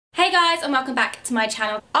Hey guys, and welcome back to my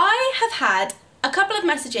channel. I have had a couple of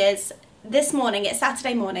messages this morning, it's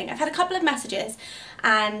Saturday morning. I've had a couple of messages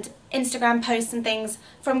and Instagram posts and things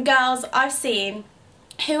from girls I've seen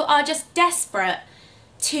who are just desperate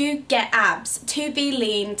to get abs, to be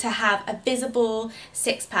lean, to have a visible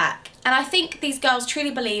six-pack. And I think these girls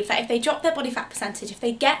truly believe that if they drop their body fat percentage, if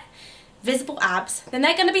they get visible abs, then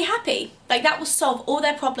they're going to be happy. Like, that will solve all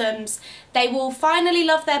their problems. They will finally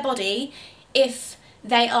love their body if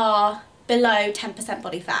they are below 10%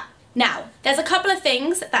 body fat. Now, there's a couple of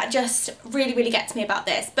things that just really get to me about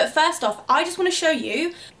this. But first off, I just want to show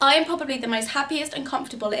you, I am probably the most happiest and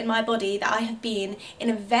comfortable in my body that I have been in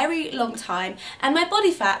a very long time. And my body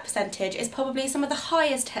fat percentage is probably some of the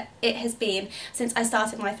highest it has been since I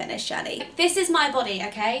started my fitness journey. This is my body,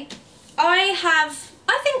 okay? I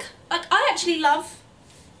actually love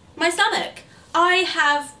my stomach. I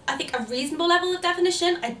have, I think, a reasonable level of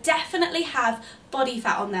definition. I definitely have body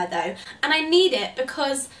fat on there though, and I need it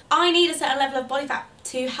because I need a certain level of body fat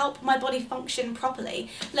to help my body function properly.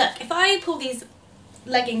 Look, if I pull these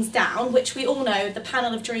leggings down, which we all know the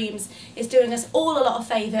Panel of Dreams is doing us all a lot of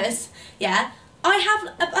favours, yeah, I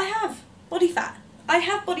have body fat. I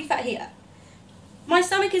have body fat here. My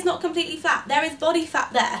stomach is not completely flat. There is body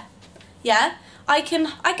fat there, yeah. I can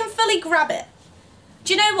fully grab it.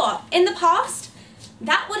 Do you know what? In the past,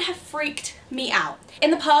 that would have freaked me out. In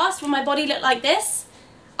the past, when my body looked like this,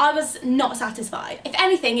 I was not satisfied. If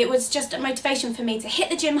anything, it was just a motivation for me to hit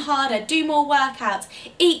the gym harder, do more workouts,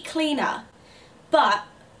 eat cleaner. But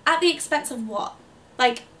at the expense of what?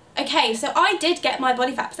 Like, okay, so I did get my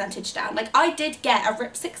body fat percentage down. Like, I did get a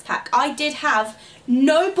ripped six-pack. I did have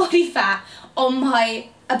no body fat on my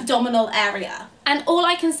abdominal area. And all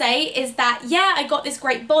I can say is that, yeah, I got this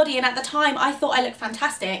great body, and at the time I thought I looked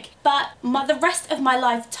fantastic, but the rest of my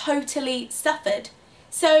life totally suffered.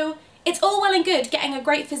 So it's all well and good getting a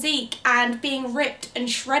great physique and being ripped and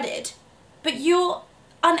shredded, but you're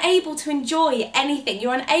unable to enjoy anything.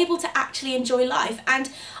 You're unable to actually enjoy life. And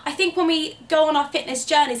I think when we go on our fitness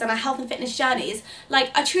journeys and our health and fitness journeys,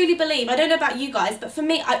 like, I truly believe, I don't know about you guys, but for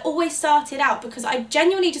me, I always started out because I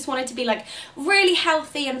genuinely just wanted to be like really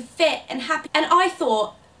healthy and fit and happy, and I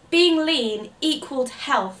thought being lean equaled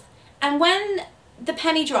health. And when the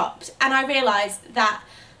penny dropped and I realised that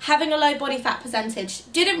having a low body fat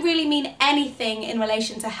percentage didn't really mean anything in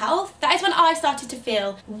relation to health, that is when I started to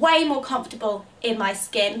feel way more comfortable in my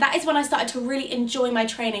skin. That is when I started to really enjoy my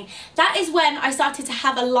training. That is when I started to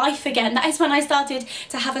have a life again. That is when I started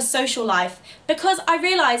to have a social life, because I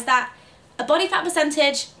realised that a body fat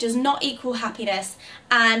percentage does not equal happiness.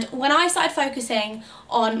 And when I started focusing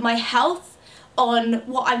on my health, on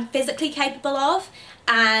what I'm physically capable of,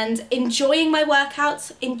 and enjoying my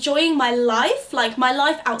workouts, enjoying my life, like my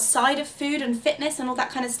life outside of food and fitness and all that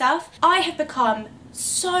kind of stuff, I have become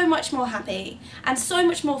so much more happy and so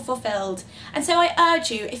much more fulfilled. And so I urge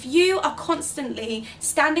you, if you are constantly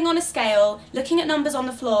standing on a scale, looking at numbers on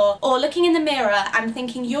the floor, or looking in the mirror and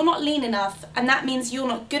thinking you're not lean enough and that means you're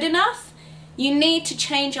not good enough, you need to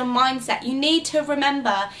change your mindset. You need to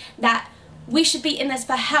remember that we should be in this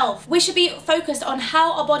for health. We should be focused on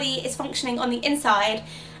how our body is functioning on the inside,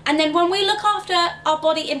 and then when we look after our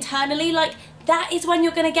body internally, like, that is when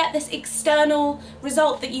you're going to get this external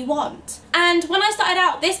result that you want. And when I started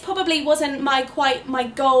out, this probably wasn't quite my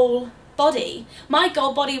goal body. My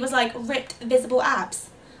goal body was like ripped visible abs.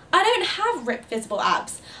 I don't have ripped visible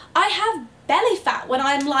abs. I have belly fat when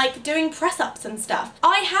I'm like doing press-ups and stuff.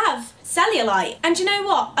 I have cellulite, and you know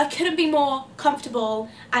what? I couldn't be more comfortable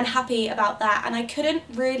and happy about that, and I couldn't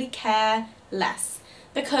really care less,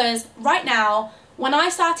 because right now, when I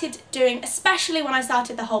started doing, especially when I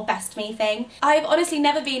started the whole Best Me thing, I've honestly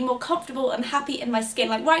never been more comfortable and happy in my skin.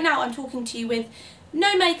 Like, right now I'm talking to you with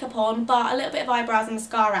no makeup on, but a little bit of eyebrows and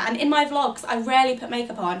mascara, and in my vlogs I rarely put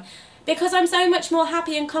makeup on, because I'm so much more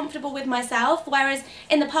happy and comfortable with myself, whereas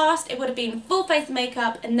in the past it would have been full face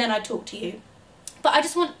makeup and then I'd talk to you. But I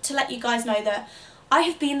just want to let you guys know that I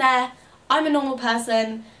have been there, I'm a normal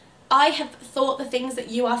person, I have thought the things that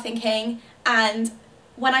you are thinking, and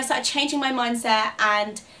when I started changing my mindset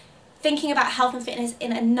and thinking about health and fitness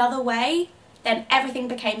in another way, then everything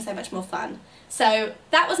became so much more fun. So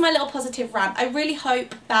that was my little positive rant. I really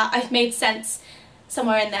hope that I've made sense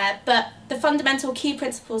somewhere in there, but the fundamental key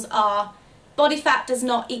principles are: body fat does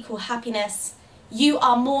not equal happiness. You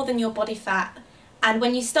are more than your body fat, and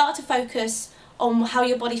when you start to focus on how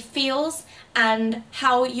your body feels and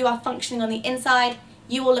how you are functioning on the inside,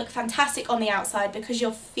 you will look fantastic on the outside because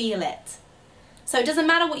you'll feel it. So it doesn't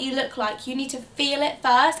matter what you look like, you need to feel it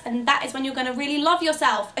first, and that is when you're going to really love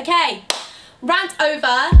yourself. Okay, rant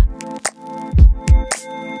over.